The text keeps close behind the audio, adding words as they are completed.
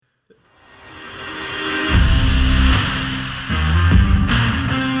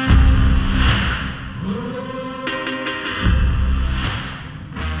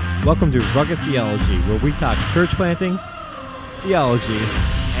Welcome to Rugged Theology, where we talk church planting, theology,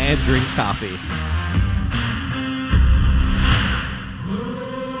 and drink coffee.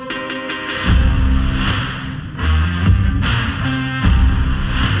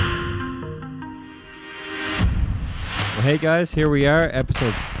 Well, hey guys, here we are,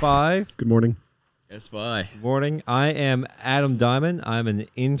 episode 5. Good morning. Yes, bye. Good morning. I am Adam Diamond. I'm an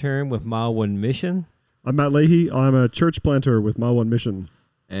intern with Mile One Mission. I'm Matt Lahey. I'm a church planter with Mile One Mission.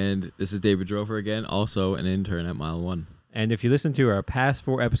 And this is David Drover again, also an intern at Mile 1. And if you listen to our past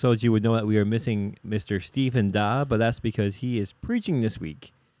 4 episodes, you would know that we are missing Mr. Stephen Da, but that's because he is preaching this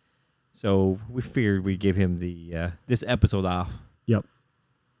week. So we figured we'd give him the this episode off. Yep.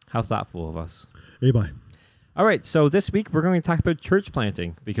 How thoughtful of us. Hey, bye. All right, so this week we're going to talk about church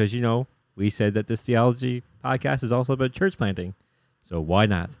planting because, you know, we said that this theology podcast is also about church planting. So why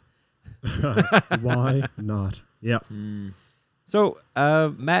not? Why not? Yep. So,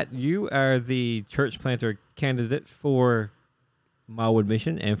 Matt, you are the church planter candidate for Mile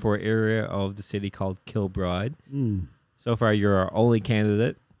Mission and for an area of the city called Kilbride. So far, you're our only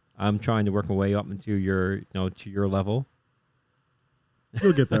candidate. I'm trying to work my way up into your, to your level.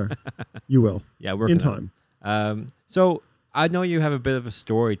 You'll get there. You will. Yeah, we're in time. So I know you have a bit of a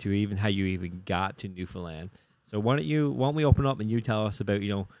story to even how you even got to Newfoundland. So why don't we open up and you tell us about,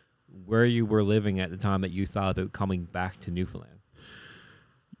 where you were living at the time that you thought about coming back to Newfoundland?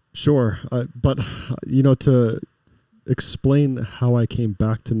 Sure. But, to explain how I came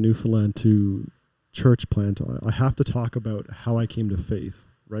back to Newfoundland to church plant, I have to talk about how I came to faith,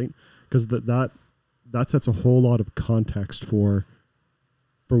 right? Because that sets a whole lot of context for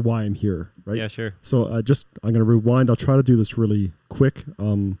why I'm here, right? Yeah, sure. So I'm going to rewind. I'll try to do this really quick.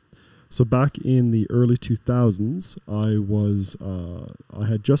 So back in the early 2000s, I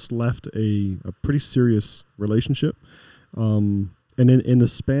had just left a pretty serious relationship. And in the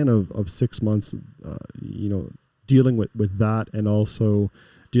span of 6 months, dealing with that and also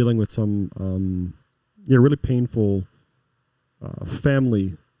dealing with some, really painful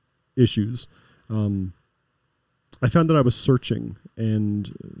family issues, I found that I was searching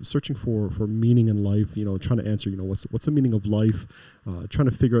for meaning in life, trying to answer, what's the meaning of life, trying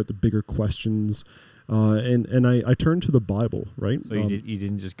to figure out the bigger questions. And I turned to the Bible, right? So you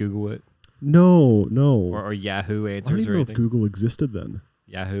didn't just Google it? No. Or Yahoo I Answers don't even or know anything? if Google existed then.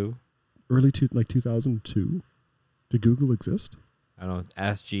 Yahoo? Early 2002? Did Google exist? I don't know.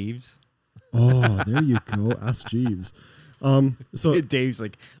 Ask Jeeves. Oh, there you go. Ask Jeeves. So Dave's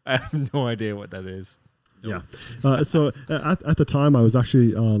like, I have no idea what that is. Yeah. So at the time, I was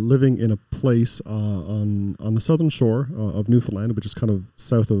actually living in a place on the southern shore of Newfoundland, which is kind of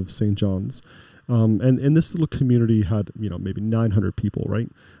south of St. John's. And this little community had, maybe 900 people, right?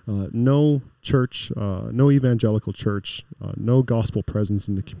 No church, no evangelical church, no gospel presence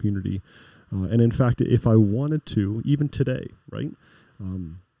in the community. And in fact, if I wanted to, even today, right,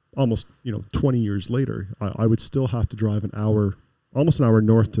 almost, 20 years later, I would still have to drive almost an hour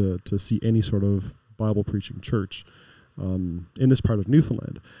north to see any sort of Bible preaching church in this part of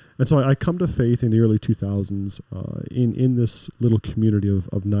Newfoundland. And so I come to faith in the early 2000s in this little community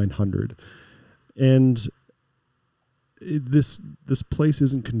of 900. And this place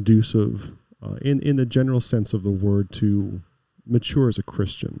isn't conducive in the general sense of the word to mature as a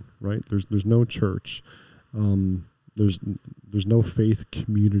Christian, right? There's no church. There's no faith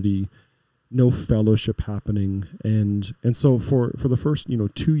community, no fellowship happening, and so for the first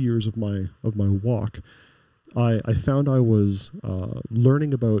 2 years of my walk, I found I was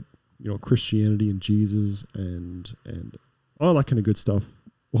learning about Christianity and Jesus and all that kind of good stuff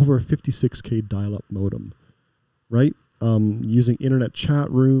over a 56K dial-up modem, right? Using internet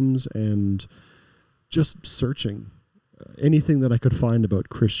chat rooms and just searching anything that I could find about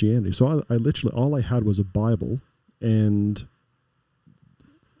Christianity. So I literally, all I had was a Bible and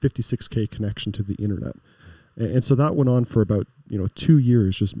 56K connection to the internet. And so that went on for about, 2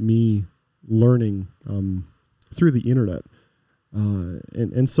 years, just me learning through the internet.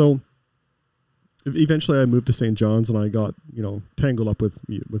 And so eventually I moved to St. John's and I got, tangled up with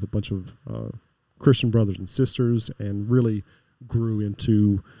a bunch of Christian brothers and sisters and really grew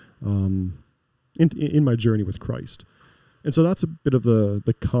into in my journey with Christ. And so that's a bit of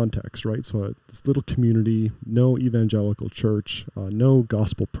the context, right? So this little community, no evangelical church, no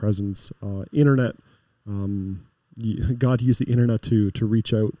gospel presence, internet. God used the internet to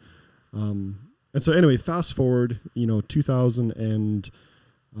reach out. And so anyway, fast forward,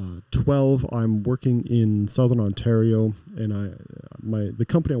 2012, I'm working in Southern Ontario, and the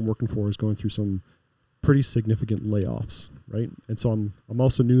company I'm working for is going through some pretty significant layoffs, right? And so I'm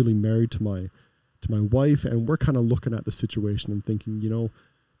also newly married to my wife, and we're kind of looking at the situation and thinking,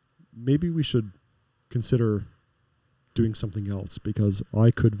 maybe we should consider doing something else, because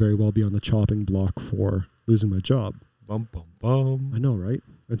I could very well be on the chopping block for losing my job. Bum, bum, bum. I know, right?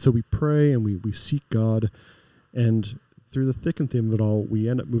 And so we pray and we seek God, and through the thick and thin of it all, we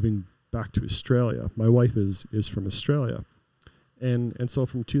end up moving back to Australia. My wife is from Australia. And so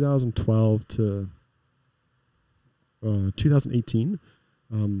from 2012 to 2018,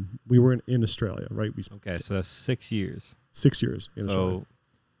 we were in Australia, right? Okay, so that's 6 years. 6 years in Australia. So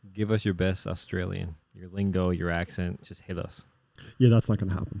give us your best Australian. Your lingo, your accent, just hit us. Yeah, that's not going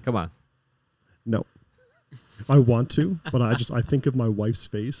to happen. Come on. No. I want to, but I think of my wife's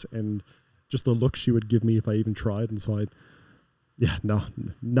face and just the look she would give me if I even tried. And so no,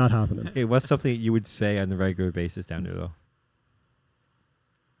 not happening. Okay, what's something you would say on a regular basis down there, though?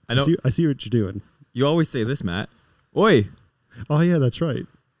 I see what you're doing. You always say this, Matt. Oi. Oh, yeah, that's right.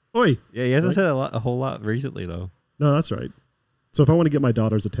 Oi. Yeah, he hasn't said a whole lot recently, though. No, that's right. So if I want to get my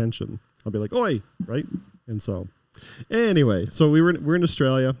daughter's attention, I'll be like, oi, right? And so anyway, so we're in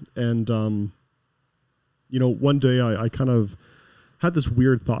Australia, and one day I kind of had this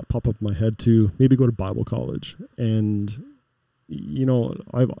weird thought pop up in my head to maybe go to Bible college. And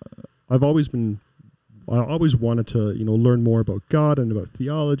I've always wanted to learn more about God and about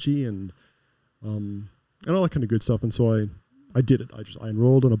theology and all that kind of good stuff. And so I did it. I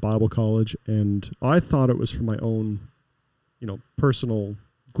enrolled in a Bible college, and I thought it was for my own personal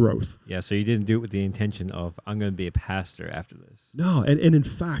growth. Yeah, so you didn't do it with the intention of, I'm going to be a pastor after this. No, and in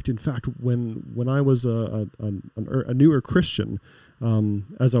fact, when I was a newer Christian,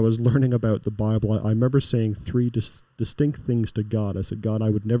 as I was learning about the Bible, I remember saying three distinct things to God. I said, God, I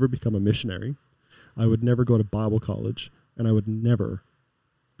would never become a missionary, I would never go to Bible college, and I would never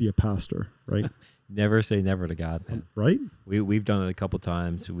be a pastor, right? Never say never to God, man. Right? We've done it a couple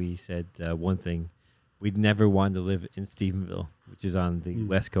times. We said one thing. We'd never wanted to live in Stephenville, which is on the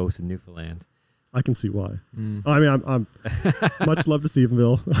west coast of Newfoundland. I can see why. I mean, I'm much love to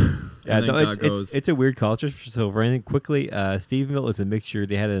Stephenville. Yeah, no, it's a weird culture. So for anything quickly, Stephenville is a mixture.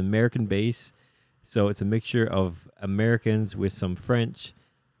 They had an American base, so it's a mixture of Americans with some French,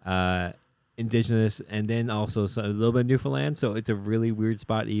 indigenous, and then also a little bit of Newfoundland. So it's a really weird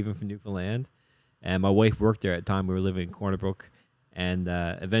spot, even for Newfoundland. And my wife worked there at the time. We were living in Corner Brook, and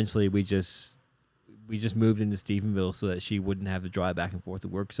eventually we just moved into Stephenville so that she wouldn't have to drive back and forth to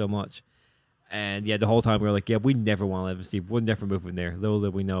work so much. And yeah, the whole time we were like, yeah, we never want to live in Stephenville. We'll never move in there. Little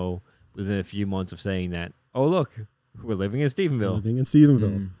did we know within a few months of saying that, oh, look, we're living in Stephenville. Living in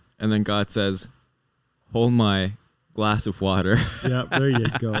Stephenville. And then God says, hold my glass of water. Yeah, there you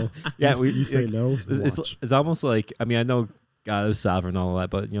go. Yeah, you say no. It's almost like, I mean, I know God is sovereign and all that,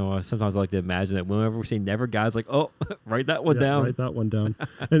 but sometimes I like to imagine that whenever we say never, God's like, oh, write that one down. Write that one down.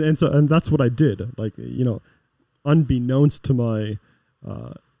 and that's what I did. Like, unbeknownst to my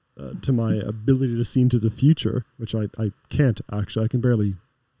ability to see into the future, which I can't actually. I can barely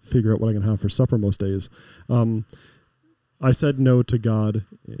figure out what I can have for supper most days. I said no to God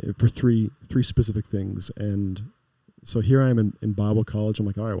for three specific things, and so here I am in Bible college. I'm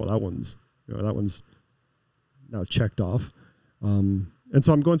like, all right, well, that one's now checked off. And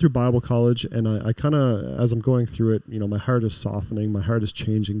so I'm going through Bible college, and I kind of, as I'm going through it, my heart is softening. My heart is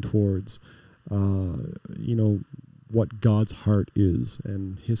changing towards, what God's heart is.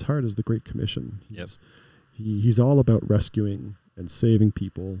 And his heart is the Great Commission. He's all about rescuing and saving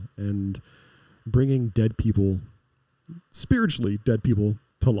people and bringing dead people, spiritually dead people,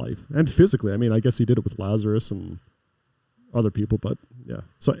 to life. And physically. I mean, I guess he did it with Lazarus and other people, but yeah.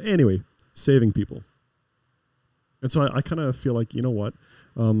 So anyway, saving people. And so I kind of feel like, you know what,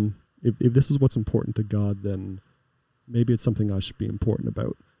 if this is what's important to God, then maybe it's something I should be important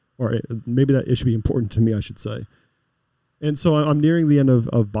about. Or maybe that it should be important to me, I should say. And so I'm nearing the end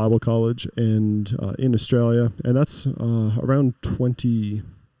of Bible college and in Australia, and that's around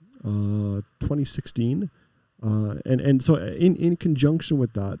 2016. And so in conjunction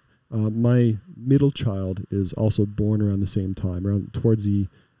with that, my middle child is also born around the same time, around towards at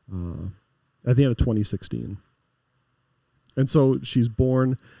the end of 2016. And so she's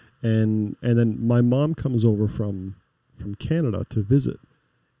born, and then my mom comes over from Canada to visit,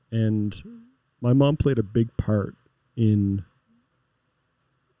 and my mom played a big part in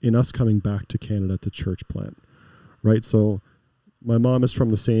us coming back to Canada to church plant, right? So my mom is from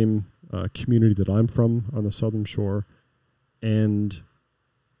the same community that I'm from on the Southern Shore, and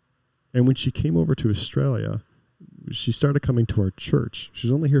when she came over to Australia, she started coming to our church.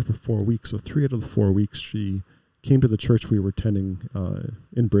 She's only here for 4 weeks, so 3 out of the 4 weeks she came to the church we were attending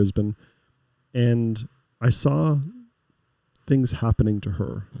in Brisbane, and I saw things happening to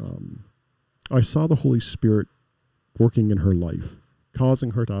her. I saw the Holy Spirit working in her life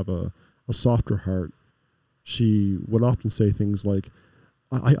causing her to have a softer heart, she would often say things like,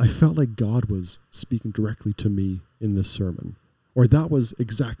 I felt like God was speaking directly to me in this sermon, or that was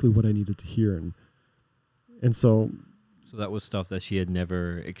exactly what I needed to hear. And so that was stuff that she had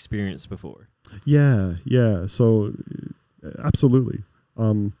never experienced before. Yeah. So absolutely.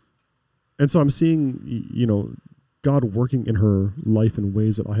 And so I'm seeing, God working in her life in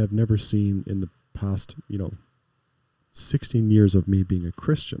ways that I have never seen in the past, 16 years of me being a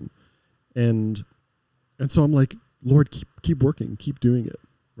Christian. And so I'm like, Lord, keep working, keep doing it,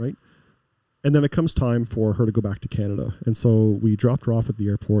 right? And then it comes time for her to go back to Canada. And so we dropped her off at the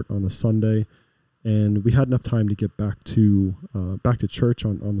airport on a Sunday, and we had enough time to get back to church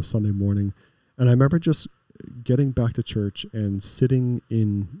on the Sunday morning. And I remember just getting back to church and sitting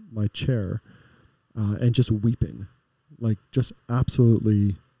in my chair and just weeping, like just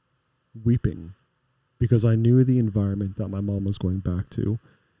absolutely weeping, because I knew the environment that my mom was going back to,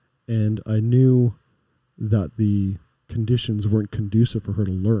 and I knew that the conditions weren't conducive for her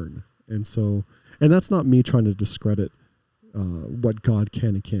to learn. And that's not me trying to discredit what God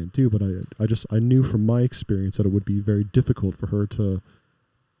can and can't do, but I knew from my experience that it would be very difficult for her to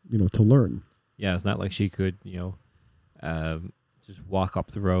learn. Yeah, it's not like she could, just walk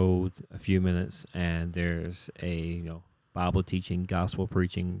up the road a few minutes and there's a, Bible teaching, gospel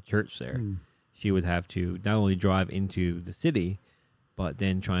preaching church there. She would have to not only drive into the city, but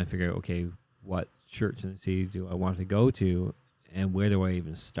then try and figure out, okay, what church in the city do I want to go to, and where do I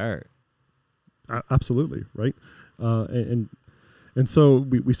even start? Absolutely, right. And so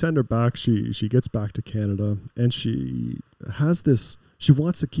we send her back. She gets back to Canada, and she has this. She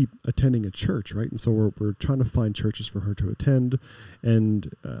wants to keep attending a church, right? And so we're trying to find churches for her to attend.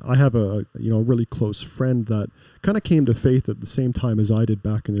 And I have a really close friend that kind of came to faith at the same time as I did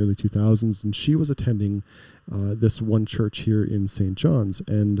back in the early 2000s, and she was attending this one church here in St. John's.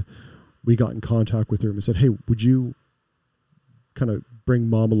 And we got in contact with her and we said, "Hey, would you kind of bring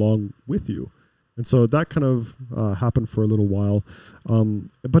Mom along with you?" And so that kind of happened for a little while.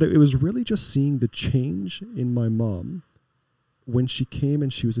 But it was really just seeing the change in my mom when she came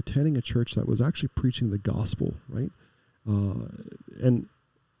and she was attending a church that was actually preaching the gospel, right? And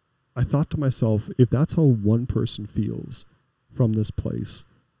I thought to myself, if that's how one person feels from this place,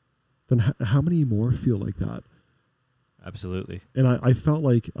 then how many more feel like that? Absolutely. And I felt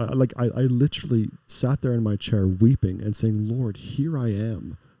like I literally sat there in my chair weeping and saying, "Lord, here I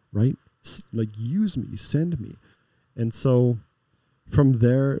am," right? Like, use me, send me. And so from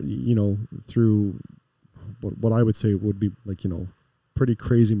there, through what I would say would be like, pretty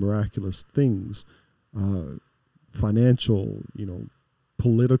crazy, miraculous things, financial,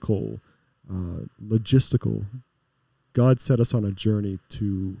 political, logistical, God set us on a journey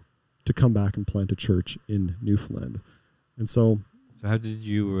to come back and plant a church in Newfoundland. And so how did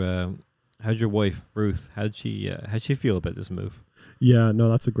you, how'd your wife, Ruth, how'd she feel about this move? Yeah, no,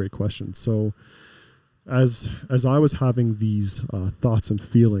 that's a great question. So as I was having these thoughts and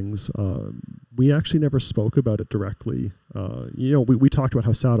feelings, we actually never spoke about it directly. We talked about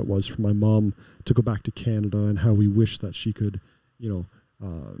how sad it was for my mom to go back to Canada and how we wish that she could,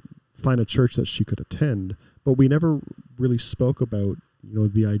 find a church that she could attend. But we never really spoke about,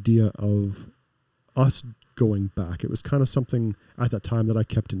 the idea of us going back. It was kind of something at that time that I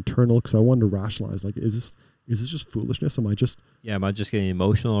kept internal because I wanted to rationalize, like, is this just foolishness? Am I just getting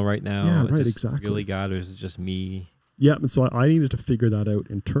emotional right now? Yeah, right, exactly. Really God, or is it just me? Yeah, and so I needed to figure that out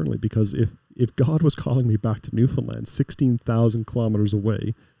internally, because if God was calling me back to Newfoundland, 16,000 kilometers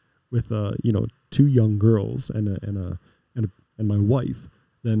away, with 2 young girls and my wife,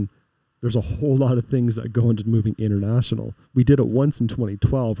 then there's a whole lot of things that go into moving international. We did it once in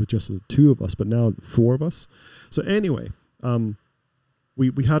 2012 with just the 2 of us, but now 4 of us. So anyway,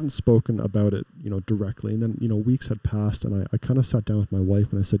 we hadn't spoken about it, directly. And then, weeks had passed, and I kind of sat down with my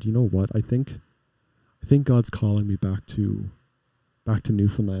wife and I said, "You know what? I think God's calling me back to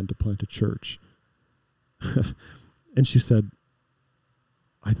Newfoundland to plant a church." And she said,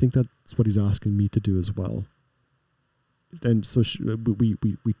 "I think that's what he's asking me to do as well." And so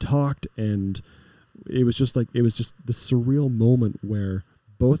we talked, and it was just this surreal moment where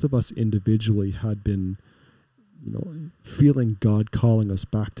both of us individually had been, feeling God calling us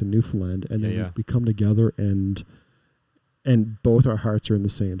back to Newfoundland, and then we come together and both our hearts are in the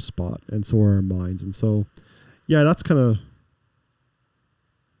same spot, and so are our minds. And so, yeah, that's kind of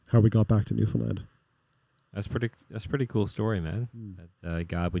how we got back to Newfoundland. That's pretty cool story, man. That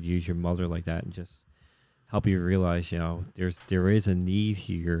God would use your mother like that and just help you realize, there is a need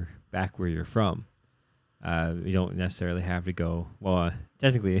here back where you're from. You don't necessarily have to go. Well,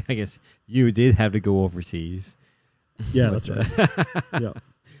 technically, I guess you did have to go overseas. Yeah, But, that's right. Yeah.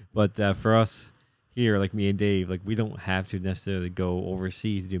 But for us here, like me and Dave, like we don't have to necessarily go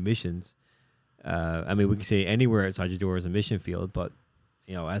overseas to do missions. I mean, we can say anywhere outside your door is a mission field, but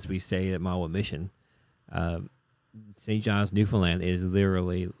as we say at Mawa Mission, St. John's, Newfoundland is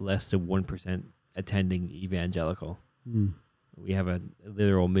literally less than 1% attending evangelical. Mm. We have a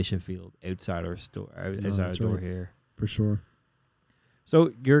literal mission field outside our store, outside our door here. For sure.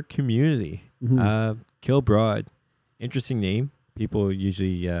 So your community, Mm-hmm. Kilbride, interesting name. People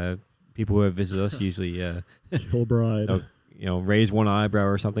people who have visited us usually, Kilbride. raise one eyebrow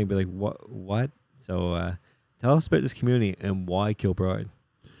or something, be like, what? So tell us about this community and why Kilbride.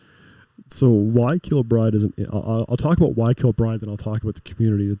 So why Kilbride isn't? I'll talk about why Kilbride, then I'll talk about the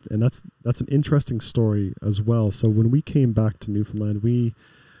community, and that's an interesting story as well. So when we came back to Newfoundland, we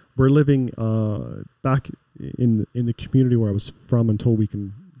were living back in the community where I was from until we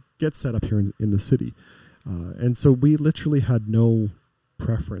can get set up here in the city, and so we literally had no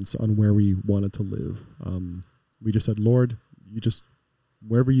preference on where we wanted to live. We just said, Lord, you just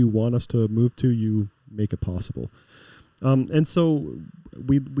wherever you want us to move to, you make it possible. And so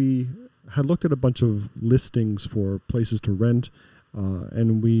we had looked at a bunch of listings for places to rent,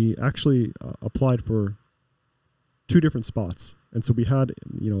 and we actually applied for 2 different spots. And so we had,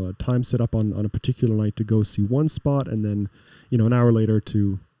 a time set up on a particular night to go see one spot, and then, an hour later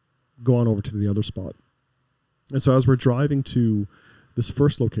to go on over to the other spot. And so as we're driving to this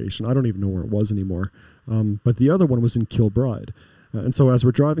first location, I don't even know where it was anymore, but the other one was in Kilbride. And so as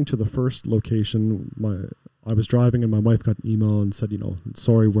we're driving to the first location, I was driving and my wife got an email and said,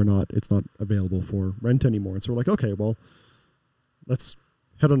 sorry, it's not available for rent anymore. And so we're like, okay, well, let's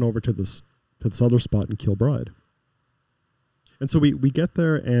head on over to this other spot in Kilbride. And so we get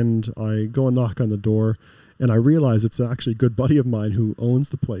there and I go and knock on the door and I realize it's actually a good buddy of mine who owns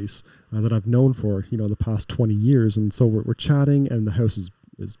the place that I've known for, the past 20 years. And so we're chatting and the house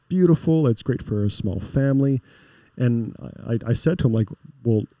is beautiful. It's great for a small family. And I said to him, like,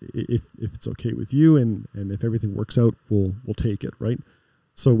 well, if it's okay with you and if everything works out, we'll take it, right?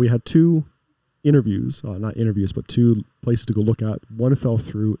 So we had 2 interviews, not interviews, but 2 places to go look at. One fell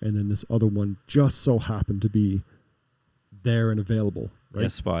through, and then this other one just so happened to be there and available, right?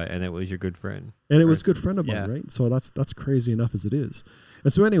 Yes, spot, and it was your good friend. And it was a good friend of mine, right? So that's crazy enough as it is.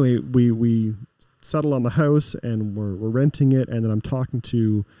 And so anyway, we settle on the house and we're renting it, and then I'm talking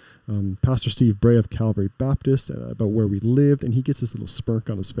to Pastor Steve Bray of Calvary Baptist about where we lived, and he gets this little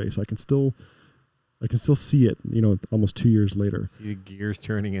smirk on his face. I can still see it, almost 2 years later. See the gears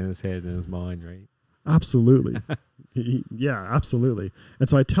turning in his head and his mind, right? Absolutely. Yeah, absolutely. And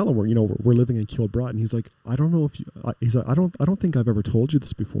so I tell him we're living in Kilbride, and he's like, I don't know if you, he's like, I don't think I've ever told you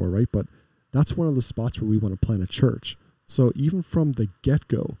this before, right? But that's one of the spots where we want to plant a church. So even from the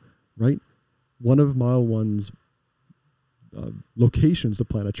get-go, right? One of Mile One's locations to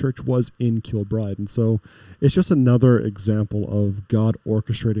plant a church was in Kilbride. And so it's just another example of God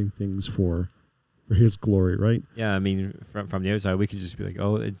orchestrating things for his glory, right? Yeah, I mean, from the outside, we could just be like,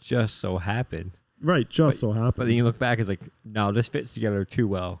 oh, it just so happened. Right, so happened. But then you look back, it's like, no, this fits together too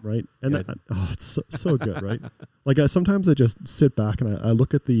well. Right? And it's so good, right? Like sometimes I just sit back and I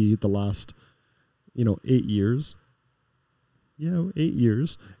look at the last, 8 years. Yeah, 8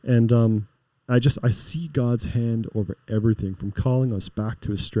 years. And I see God's hand over everything, from calling us back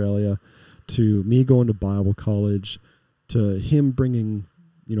to Australia, to me going to Bible college, to him bringing,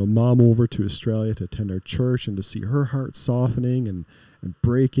 Mom over to Australia to attend our church and to see her heart softening and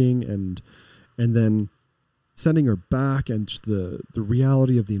breaking, and then sending her back, and just the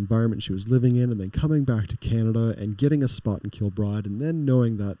reality of the environment she was living in, and then coming back to Canada and getting a spot in Kilbride, and then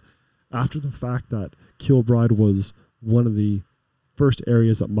knowing that after the fact that Kilbride was one of the first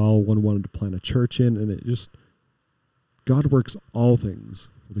areas that Mile One wanted to plant a church in, and it just, God works all things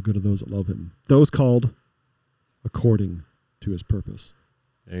for the good of those that love him, those called according to his purpose.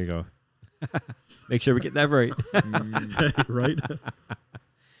 There you go. Make sure we get that right. Right?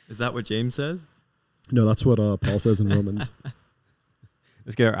 Is that what James says? No, that's what Paul says in Romans.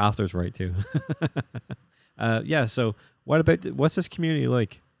 Let's get our authors right too. Yeah. So what's this community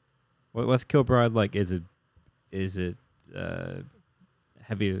like? What's Kilbride like? Is it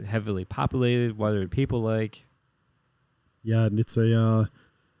heavily populated? What are people like? Yeah, and it's a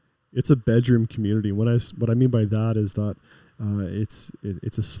bedroom community. What I mean by that is that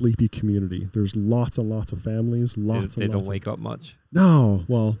it's a sleepy community. There's lots and lots of families. They don't wake up much. No,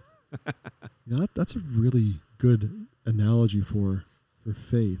 well, that's a really good analogy for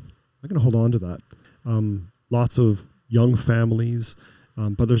faith. I'm gonna hold on to that. Lots of young families,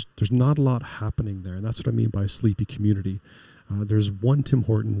 but there's not a lot happening there, and that's what I mean by sleepy community. There's one Tim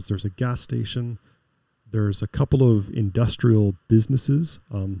Hortons. There's a gas station. There's a couple of industrial businesses,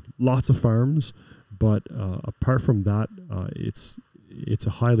 lots of farms, but apart from that, it's a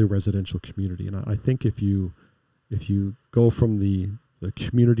highly residential community. And I think if you go from the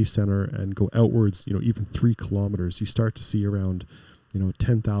community center and go outwards, even 3 kilometers, you start to see around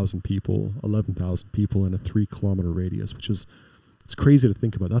 10,000 people, 11,000 people in a 3 kilometer radius, which is, it's crazy to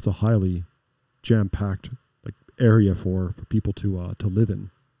think about. That's a highly jam-packed area for people to live in.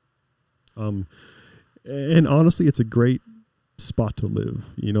 And honestly, it's a great spot to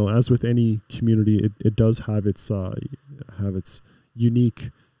live. As with any community, it does have its unique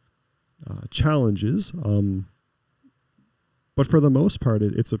challenges. But for the most part,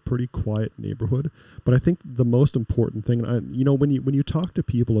 it's a pretty quiet neighborhood. But I think the most important thing, when you talk to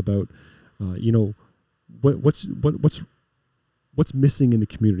people about, what's missing in the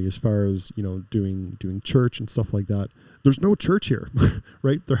community as far as doing church and stuff like that, there's no church here,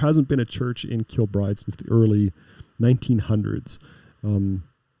 right? There hasn't been a church in Kilbride since the early 1900s.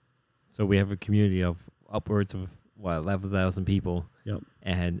 So we have a community of upwards of 11,000 people. Yep.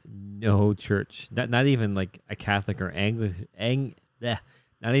 And no church, not even like a Catholic or Anglican.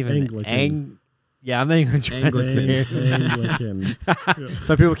 Not even Anglican. Yeah, I'm not even trying to say it. Anglican.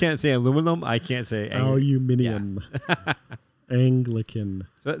 Some people can't say aluminum. I can't say aluminium. Yeah. Anglican.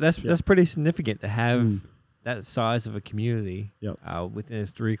 So that's pretty significant to have that size of a community within a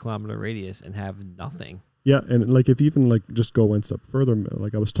 3 kilometer radius and have nothing. Yeah, and if you even just go one step further,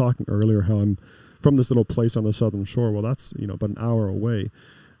 I was talking earlier how I'm from this little place on the southern shore. Well, that's about an hour away.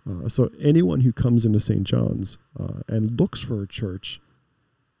 So anyone who comes into St. John's and looks for a church,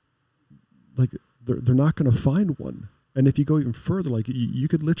 they're not going to find one. And if you go even further, you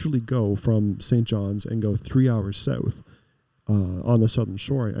could literally go from St. John's and go 3 hours south on the southern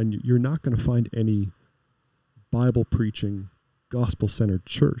shore, and you're not going to find any Bible preaching, gospel centered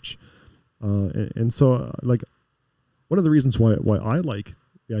church. And so one of the reasons why I like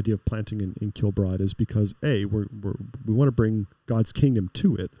the idea of planting in Kilbride is because we want to bring God's kingdom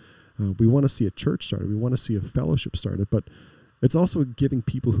to it. We want to see a church started. We want to see a fellowship started, but it's also giving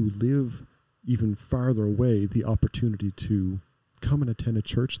people who live even farther away the opportunity to come and attend a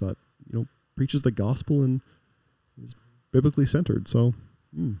church that preaches the gospel and is biblically centered. So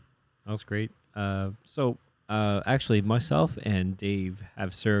that's great. Actually, myself and Dave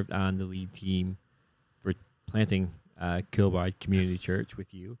have served on the lead team for planting Kilbride Community Church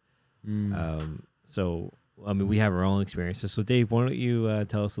with you. We have our own experiences. So, Dave, why don't you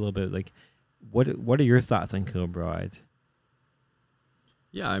tell us a little bit, what are your thoughts on Kilbride?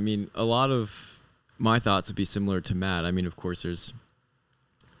 Yeah, a lot of my thoughts would be similar to Matt. Of course,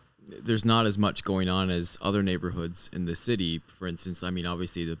 there's not as much going on as other neighborhoods in the city. For instance,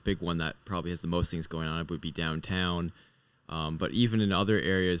 obviously the big one that probably has the most things going on would be downtown. But even in other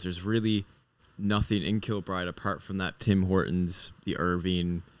areas, there's really nothing in Kilbride apart from that Tim Hortons, the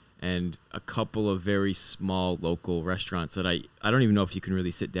Irving, and a couple of very small local restaurants that I don't even know if you can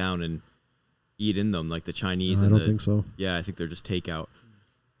really sit down and eat in them, like the Chinese. I don't think so. Yeah, I think they're just takeout.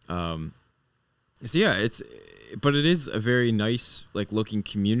 But it is a very nice looking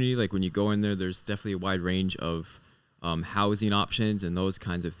community. When you go in there, there's definitely a wide range of housing options and those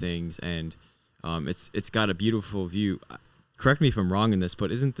kinds of things, and it's got a beautiful view. Correct me if I'm wrong in this,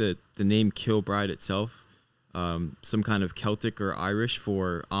 but isn't the name Kilbride itself some kind of Celtic or Irish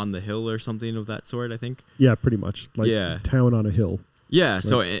for on the hill or something of that sort, I think? Yeah, pretty much. Town on a hill. Yeah,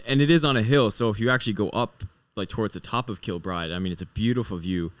 so and it is on a hill, so if you actually go up towards the top of Kilbride, it's a beautiful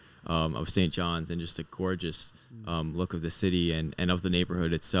view of St. John's and just a gorgeous look of the city and of the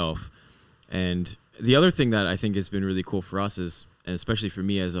neighborhood itself. And the other thing that I think has been really cool for us is, and especially for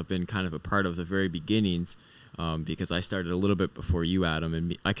me as I've been kind of a part of the very beginnings, because I started a little bit before you, Adam,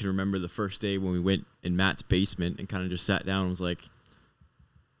 and I can remember the first day when we went in Matt's basement and kind of just sat down and was like,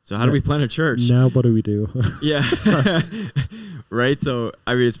 so how do we plant a church? Now what do we do? Yeah. Right? So,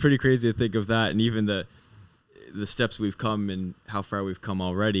 it's pretty crazy to think of that, and even the steps we've come and how far we've come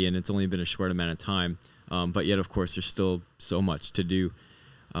already, and it's only been a short amount of time. But yet, of course, there's still so much to do.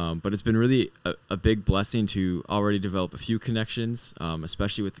 But it's been really a big blessing to already develop a few connections,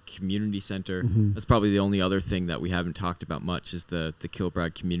 especially with the community center. Mm-hmm. That's probably the only other thing that we haven't talked about much is the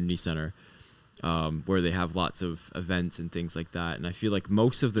Kilbride Community Center, where they have lots of events and things like that. And I feel like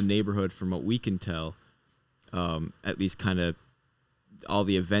most of the neighborhood, from what we can tell, at least kind of all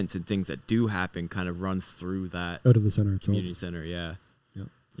the events and things that do happen kind of run through that out of the center itself. Community center, yeah.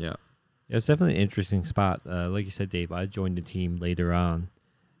 Yeah, it's definitely an interesting spot. Like you said, Dave, I joined the team later on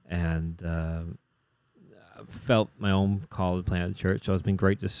and felt my own call to plant a church. So it's been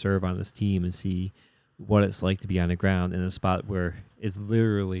great to serve on this team and see what it's like to be on the ground in a spot where it's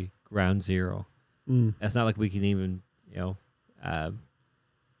literally ground zero. It's not like we can even,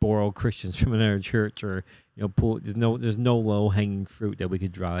 borrow Christians from another church or, pull. There's no low hanging fruit that we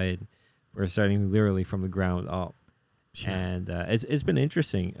could dry. And we're starting literally from the ground up. Yeah. And it's been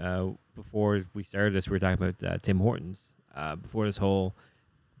interesting. Before we started this, we were talking about Tim Hortons. Before this whole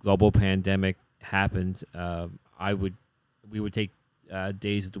global pandemic happened, we would take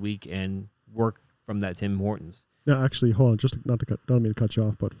days of the week and work from that Tim Hortons. No, actually, hold on. Don't mean to cut you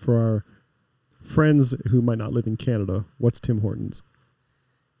off, but for our friends who might not live in Canada, what's Tim Hortons?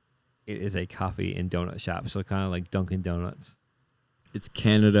 It is a coffee and donut shop, so kind of like Dunkin' Donuts. It's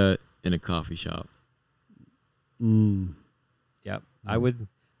Canada in a coffee shop. Yep.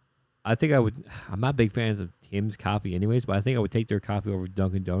 I think I would. I'm not big fans of Tim's coffee anyways, but I think I would take their coffee over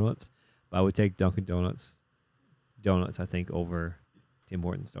Dunkin' Donuts. But I would take Dunkin' Donuts, I think, over Tim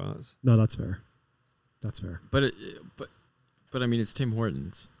Hortons donuts. No, that's fair. But I mean, it's Tim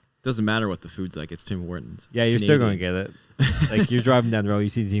Hortons. Doesn't matter what the food's like. It's Tim Hortons. Yeah, it's you're still going to get it. Like, you're driving down the road, you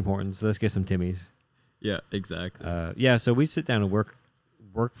see Tim Hortons. Let's get some Timmy's. Yeah, exactly. So we sit down and work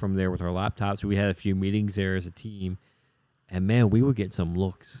from there with our laptops. We had a few meetings there as a team. And, man, we would get some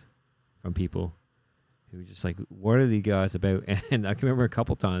looks from people who were just like, what are these guys about? And I can remember a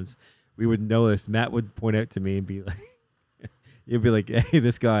couple times we would notice, Matt would point out to me and be like, he'd be like, hey,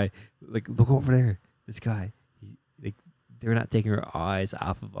 this guy, like, look over there. This guy, they're not taking our eyes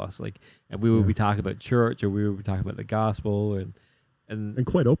off of us. Like, and we would be talking about church, or we would be talking about the gospel, and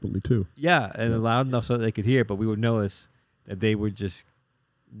quite openly too. Yeah, and loud enough so that they could hear. But we would notice that they would just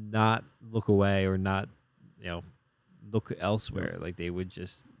not look away or not, look elsewhere. Like, they would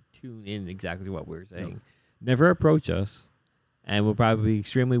just tune in exactly what we were saying. Yep. Never approach us, and we'll probably be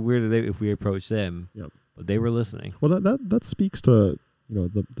extremely weirded out if we approach them. Yep. But they were listening. Well, that speaks to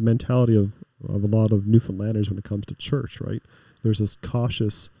the mentality of a lot of Newfoundlanders when it comes to church, right? There's this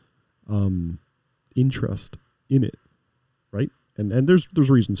cautious interest in it, right? And there's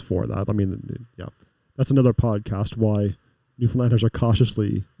reasons for that. I mean, yeah, that's another podcast why Newfoundlanders are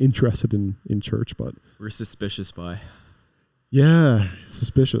cautiously interested in church, but we're suspicious by. Yeah,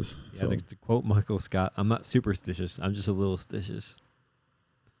 suspicious. Yeah, so. to quote Michael Scott, I'm not superstitious. I'm just a little stitious.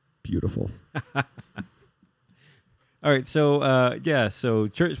 Beautiful. All right, so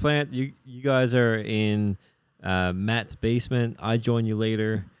church plant, you guys are in Matt's basement. I join you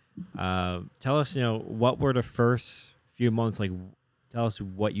later. Tell us, what were the first few months like? Tell us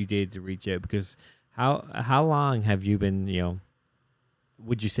what you did to reach out, because how long have you been,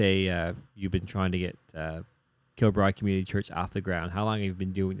 would you say you've been trying to get Kilbride Community Church off the ground? How long have you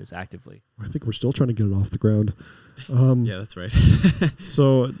been doing this actively? I think we're still trying to get it off the ground. Yeah, that's right.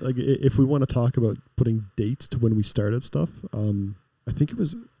 So, like, if we want to talk about putting dates to when we started stuff, I think it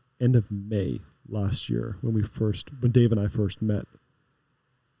was end of May last year when Dave and I first met,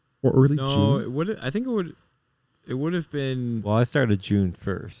 or early June. No, I think it would have been. Well, I started June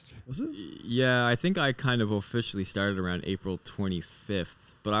 1st. Was it? Yeah, I think I kind of officially started around April 25th,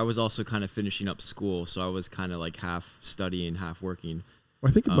 but I was also kind of finishing up school, so I was kind of like half studying, half working. I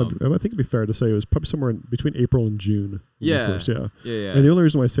think it'd be fair to say it was probably somewhere between April and June. Yeah. Yeah. And the only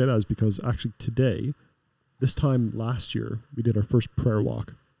reason why I say that is because actually today, this time last year, we did our first prayer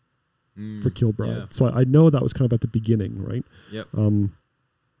walk for Kilbride. Yeah. So I know that was kind of at the beginning, right? Yep.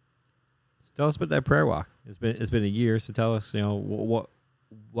 Tell us about that prayer walk. It's been a year, so tell us, what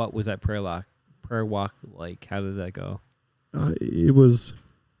was that prayer walk like? How did that go? It was.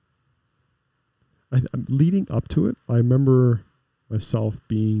 Leading up to it, I remember myself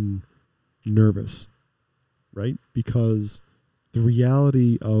being nervous, right? Because the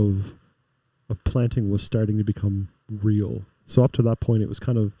reality of planting was starting to become real. So up to that point, it was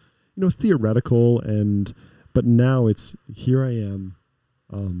kind of, theoretical, but now it's here I am,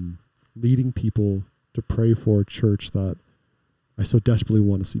 leading people to pray for a church that I so desperately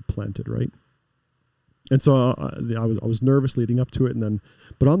want to see planted, right? And so I was nervous leading up to it,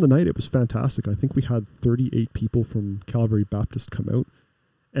 but on the night it was fantastic. I think we had 38 people from Calvary Baptist come out,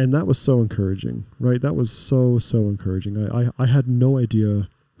 and that was so encouraging, right? That was so encouraging. I had no idea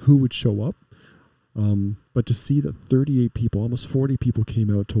who would show up, but to see that 38 people, almost 40 people,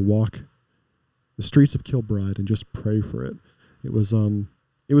 came out to walk the streets of Kilbride and just pray for it, it was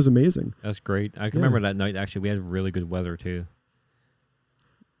amazing. That's great. I can remember that night. Actually, we had really good weather too.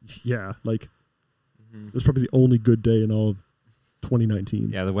 Yeah, like. It was probably the only good day in all of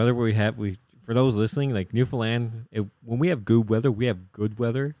 2019. Yeah, the weather for those listening, like Newfoundland, when we have good weather, we have good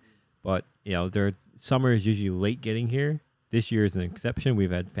weather. But, summer is usually late getting here. This year is an exception. We've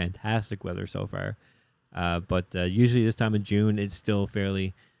had fantastic weather so far. But usually this time of June, it's still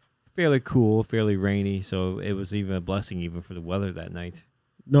fairly cool, fairly rainy. So it was even a blessing even for the weather that night.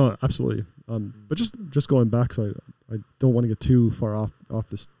 No, absolutely. But just going back, because I don't want to get too far off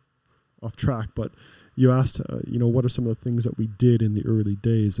track. But you asked, what are some of the things that we did in the early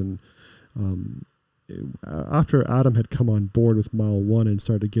days, and after Adam had come on board with Mile One and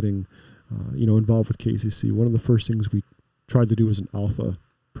started getting, involved with KCC, one of the first things we tried to do was an alpha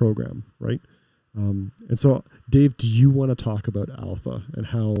program, right? And so, Dave, do you want to talk about alpha and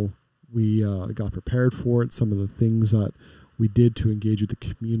how we got prepared for it? Some of the things that we did to engage with the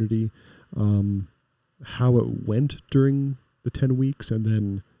community, how it went during the 10 weeks, and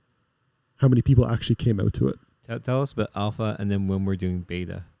then how many people actually came out to it. Tell us about alpha, and then when we're doing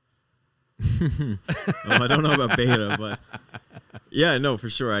beta. I don't know about beta, but yeah, no, for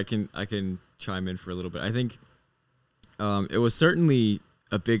sure. I can chime in for a little bit. I think it was certainly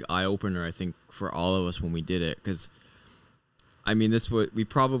a big eye opener, I think, for all of us when we did it. Because, we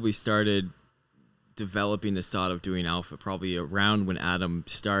probably started developing this thought of doing alpha probably around when Adam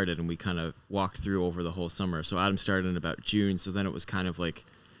started, and we kind of walked through over the whole summer. So Adam started in about June, so then it was kind of like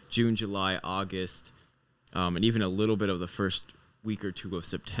June, July, August, and even a little bit of the first week or two of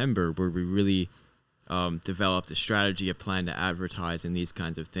September, where we really developed a strategy, a plan to advertise and these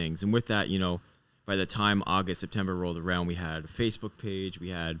kinds of things. And with that, by the time August, September rolled around, we had a Facebook page, we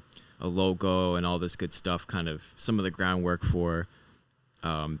had a logo and all this good stuff, kind of some of the groundwork for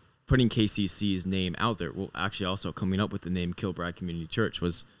putting KCC's name out there. Well, actually also coming up with the name Kilbride Community Church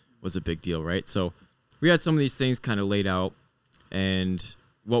was a big deal, right? So we had some of these things kind of laid out, and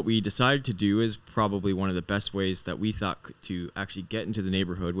what we decided to do is probably one of the best ways that we thought to actually get into the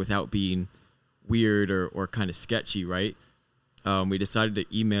neighborhood without being weird or kind of sketchy, right? We decided to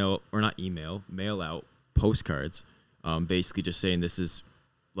mail out postcards, basically just saying this is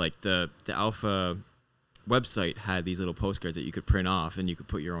like the Alpha website had these little postcards that you could print off and you could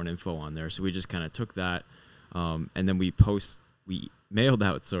put your own info on there. So we just kind of took that, and then we mailed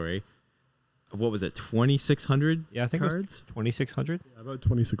out, what was it, 2,600 Yeah, I think cards? it was 2,600. Yeah, about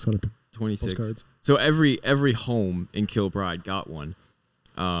 2,600 postcards. So every home in Kilbride got one.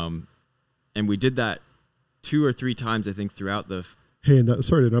 And we did that 2 or 3 times, I think, throughout the... Hey, and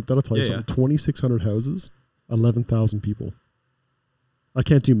sorry to interrupt, that'll tell you Yeah, something. 2,600 houses, 11,000 people. I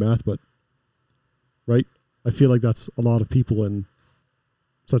can't do math, but... Right? I feel like that's a lot of people in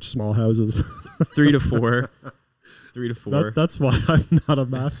such small houses. 3 to 4. 3 to 4. That's why I'm not a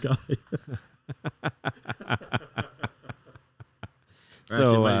math guy.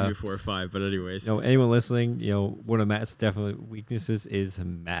 Actually, it might be 4 or 5, but anyways. Anyone listening, one of Matt's definitely weaknesses is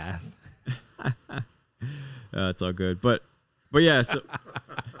math. It's all good. But yeah, so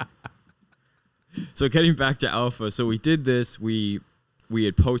getting back to Alpha, so we did this. We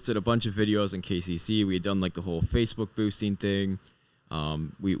had posted a bunch of videos in KCC. We had done like the whole Facebook boosting thing.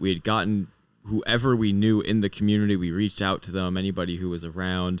 We had gotten whoever we knew in the community. We reached out to them, anybody who was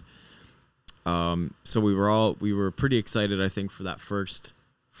around. So we were pretty excited, I think, for that first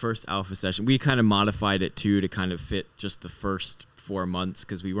Alpha session. We kind of modified it too to kind of fit just the first 4 months,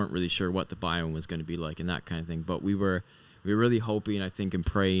 because we weren't really sure what the biome was going to be like and that kind of thing. But we were really hoping, I think, and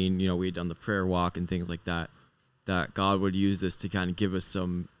praying, we had done the prayer walk and things like that God would use this to kind of give us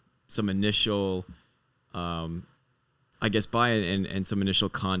some initial, I guess, buy-in and some initial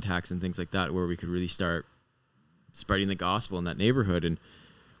contacts and things like that, where we could really start spreading the gospel in that neighborhood. And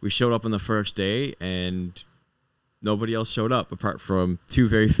we showed up on the first day, and nobody else showed up apart from 2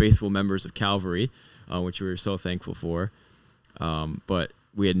 very faithful members of Calvary, which we were so thankful for. But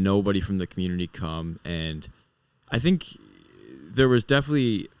we had nobody from the community come, and I think there was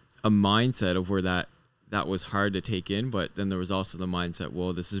definitely a mindset of where that was hard to take in, but then there was also the mindset,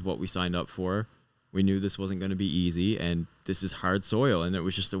 well, this is what we signed up for. We knew this wasn't going to be easy, and this is hard soil, and it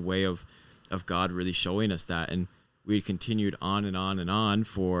was just a way of God really showing us that. And we continued on and on and on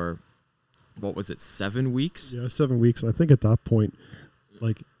for, what was it, 7 weeks? Yeah, 7 weeks. And I think at that point,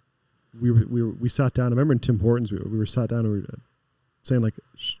 like, we sat down. I remember in Tim Hortons, we were sat down and we were saying, like,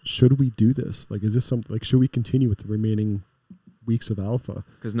 should we do this? Like, is this something, like, should we continue with the remaining weeks of Alpha?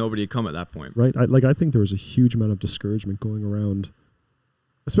 Because nobody had come at that point. Right? I think there was a huge amount of discouragement going around,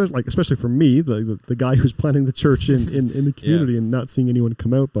 especially for me, the guy who's planning the church in the community, and not seeing anyone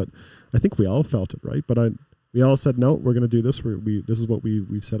come out. But I think we all felt it, right? But we all said, no, we're going to do this. This is what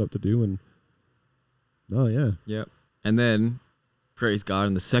we've set out to do. And and then, praise God,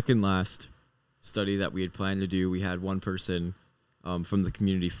 in the second last study that we had planned to do, we had one person from the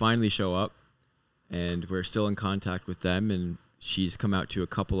community finally show up, and we're still in contact with them, and she's come out to a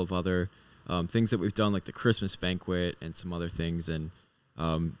couple of other things that we've done, like the Christmas banquet and some other things. And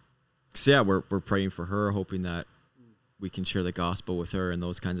we're praying for her, hoping that we can share the gospel with her, and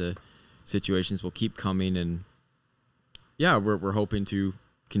those kinds of situations will keep coming. And we're hoping to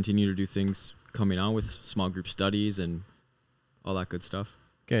continue to do things coming on with small group studies and all that good stuff.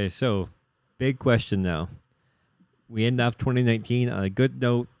 Okay, so big question now. We end off 2019 on a good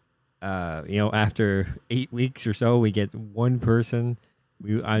note. After 8 weeks or so, we get one person.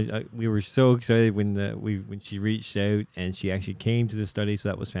 We were so excited when she reached out and she actually came to the study, so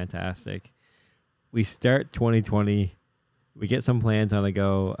that was fantastic. We start 2020. We get some plans on the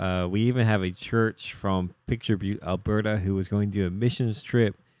go. We even have a church from Picture Butte, Alberta, who was going to do a missions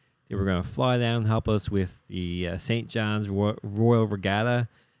trip. They were going to fly down and help us with the St. John's Royal Regatta.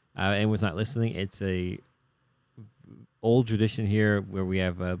 And was not listening. It's a old tradition here where we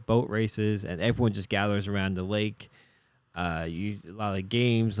have boat races and everyone just gathers around the lake. A lot of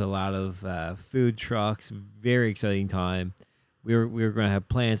games, a lot of food trucks. Very exciting time. We were going to have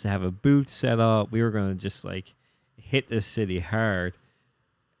plans to have a booth set up. We were going to just hit this city hard,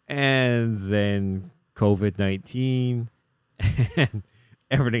 and then COVID-19 and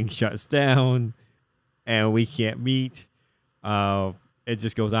everything shuts down, and we can't meet. It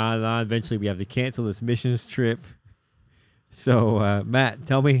just goes on and on. Eventually, we have to cancel this missions trip. So, Matt,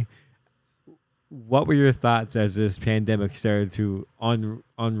 tell me, what were your thoughts as this pandemic started to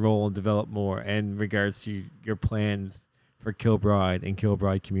unroll and develop more in regards to your plans for Kilbride and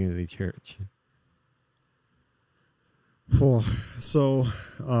Kilbride Community Church? Well, so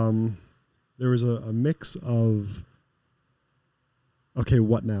there was a mix of, okay,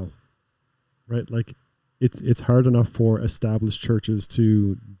 what now? Right? Like, it's hard enough for established churches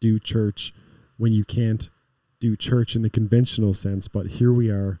to do church when you can't do church in the conventional sense, but here we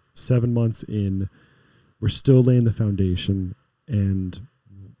are 7 months in, we're still laying the foundation, and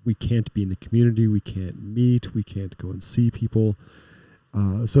we can't be in the community, we can't meet, we can't go and see people.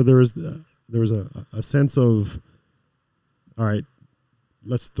 So there was a sense of, all right,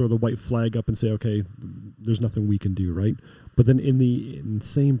 let's throw the white flag up and say, okay, there's nothing we can do, right? But then in the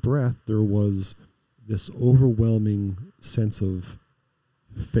same breath, there was this overwhelming sense of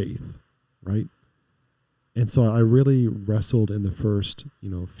faith, right? And so I really wrestled in the first,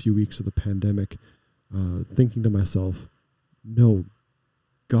 few weeks of the pandemic, thinking to myself, no,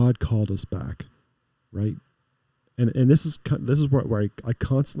 God called us back, right? And this is where I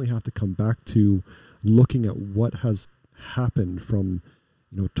constantly have to come back to looking at what has happened from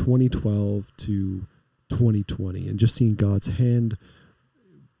 2012 to 2020, and just seeing God's hand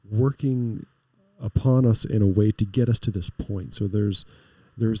working upon us in a way to get us to this point. So there's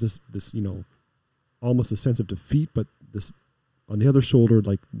this almost a sense of defeat, but this on the other shoulder,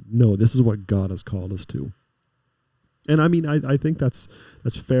 like, no, this is what God has called us to. And I mean, I think that's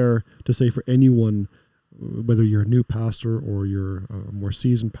fair to say for anyone, whether you're a new pastor or you're a more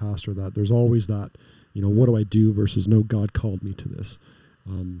seasoned pastor, that there's always that, what do I do versus no, God called me to this.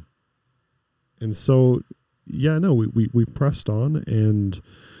 And so, we pressed on, and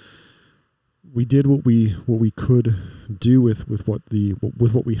we did what we could do with what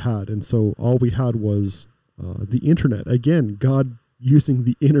we had. And so all we had was the internet. Again, God using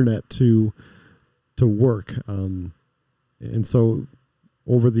the internet to work. And so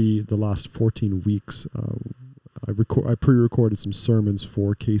over the last 14 weeks, I pre-recorded some sermons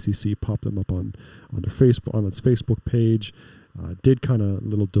for KCC, popped them up on its Facebook page. Did kind of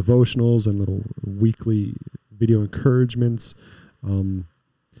little devotionals and little weekly video encouragements. And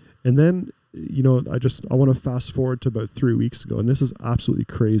then, I want to fast forward to about 3 weeks ago, and this is absolutely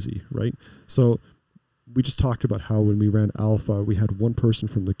crazy, right? So we just talked about how when we ran Alpha, we had one person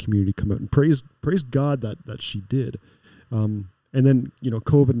from the community come out, and praise God that she did. And then,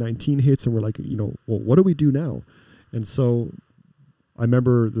 COVID-19 hits, and we're like, well, what do we do now? And so I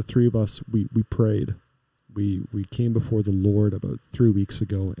remember the three of us, we prayed. We came before the Lord about 3 weeks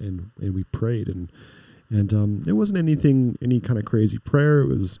ago, and we prayed, and it wasn't any kind of crazy prayer. It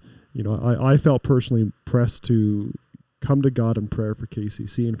was, I felt personally pressed to come to God in prayer for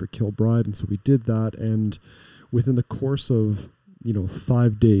KCC and for Kilbride, and so we did that. And within the course of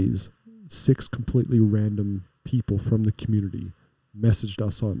 5 days, 6 completely random people from the community messaged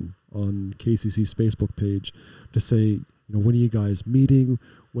us on KCC's Facebook page to say, when are you guys meeting?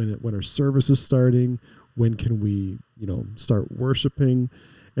 When are services starting? When can we, start worshiping?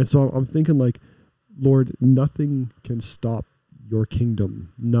 And so I'm thinking, like, Lord, nothing can stop your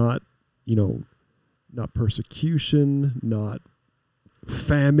kingdom. Not persecution, not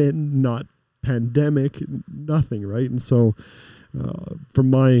famine, not pandemic, nothing, right? And so from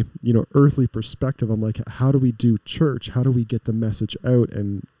my, earthly perspective, I'm like, how do we do church? How do we get the message out?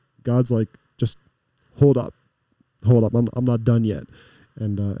 And God's like, just hold up. I'm not done yet.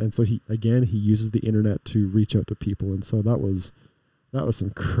 And so he uses the internet to reach out to people. And so that was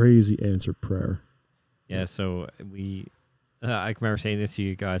some crazy answered prayer. Yeah. So I can remember saying this to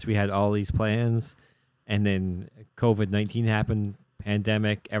you guys. We had all these plans, and then COVID-19 happened,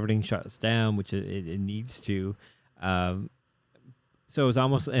 pandemic, everything shuts down, which it needs to. So it was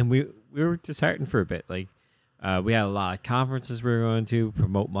almost, and we were disheartened for a bit. Like, we had a lot of conferences we were going to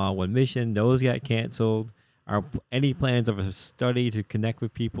promote Mile One Mission. Those got canceled. Any plans of a study to connect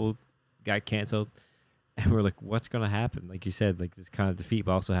with people got canceled. And we're like, what's going to happen? Like you said, like this kind of defeat,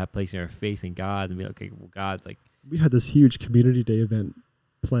 but also have placing our faith in God and be like, okay, well, God, like. We had this huge community day event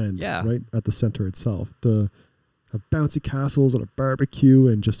planned, Yeah. right at the center itself, to have bouncy castles and a barbecue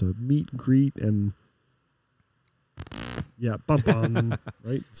and just a meet and greet and bum,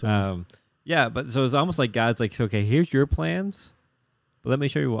 right? So Yeah, but so it's almost like God's like, okay, here's your plans, but let me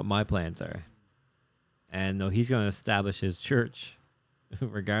show you what my plans are. And no, he's going to establish his church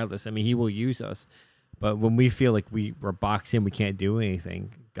regardless. I mean, he will use us. But when we feel like we're boxed in, we can't do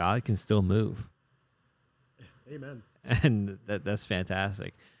anything, God can still move. Amen. And that's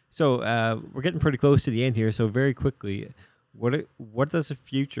fantastic. So we're getting pretty close to the end here. So very quickly, what does the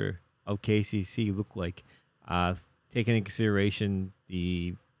future of KCC look like? Taking into consideration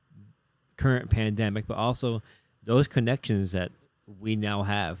the current pandemic, but also those connections that we now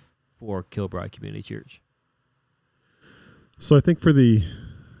have for Kilbride Community Church. So I think for the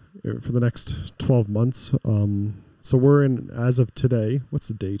next 12 months, so we're in, as of today, what's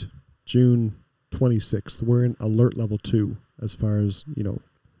the date? June 26th. We're in alert level 2 as far as,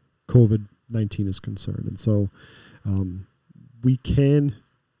 COVID-19 is concerned. And so we can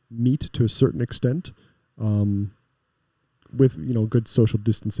meet to a certain extent with, good social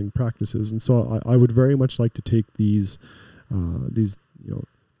distancing practices. And so I would very much like to take these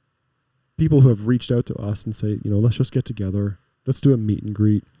people who have reached out to us and say, let's just get together. Let's do a meet and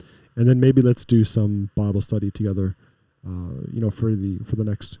greet. And then maybe let's do some Bible study together, for the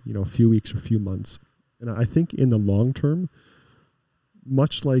next, few weeks or few months. And I think in the long term,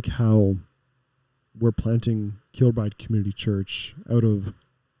 much like how we're planting Kilbride Community Church out of,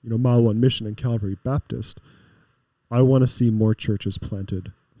 Mile One Mission and Calvary Baptist, I want to see more churches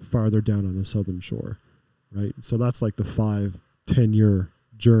planted farther down on the southern shore, right? So that's like the 5-10 year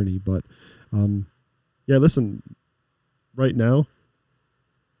journey. But listen, right now,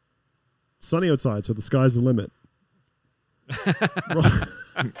 sunny outside, so the sky's the limit.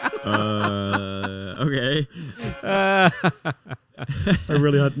 Okay. I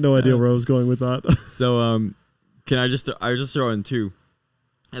really had no idea where I was going with that. So, can I just throw in too?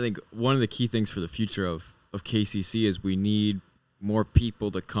 I think one of the key things for the future of KCC is we need more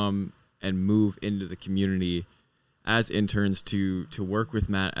people to come and move into the community as interns to work with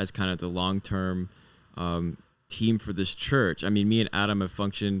Matt as kind of the long-term team for this church. I mean, me and Adam have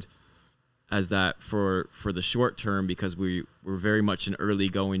functioned as that for the short term because we're very much an early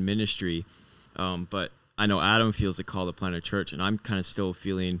going ministry. But I know Adam feels the call to plant a church, and I'm kind of still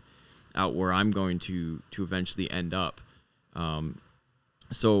feeling out where I'm going to eventually end up.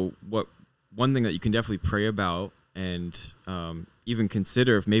 So one thing that you can definitely pray about and even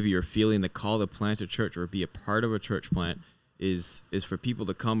consider if maybe you're feeling the call to plant a church or be a part of a church plant is for people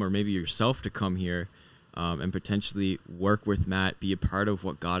to come, or maybe yourself to come here and potentially work with Matt, be a part of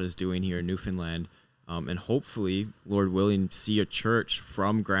what God is doing here in Newfoundland, and hopefully, Lord willing, see a church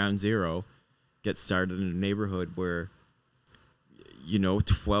from ground zero get started in a neighborhood where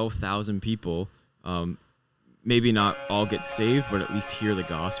 12,000 people, maybe not all get saved, but at least hear the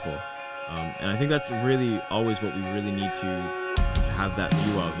gospel. And I think that's really always what we really need to have that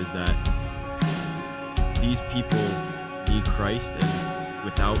view of, is that these people need Christ, and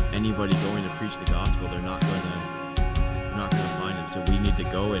without anybody going to preach the gospel, they're not going to find him. So we need to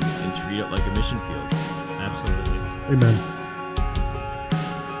go and treat it like a mission field. Absolutely. Amen.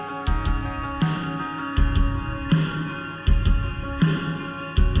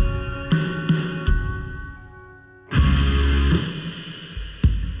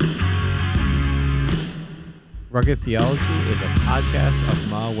 Rugged Theology is a podcast of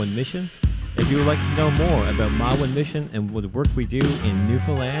Mile One Mission. If you would like to know more about Mile One Mission and the work we do in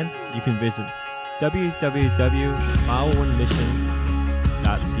Newfoundland, you can visit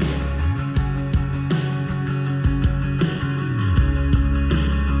www.mileonemission.ca.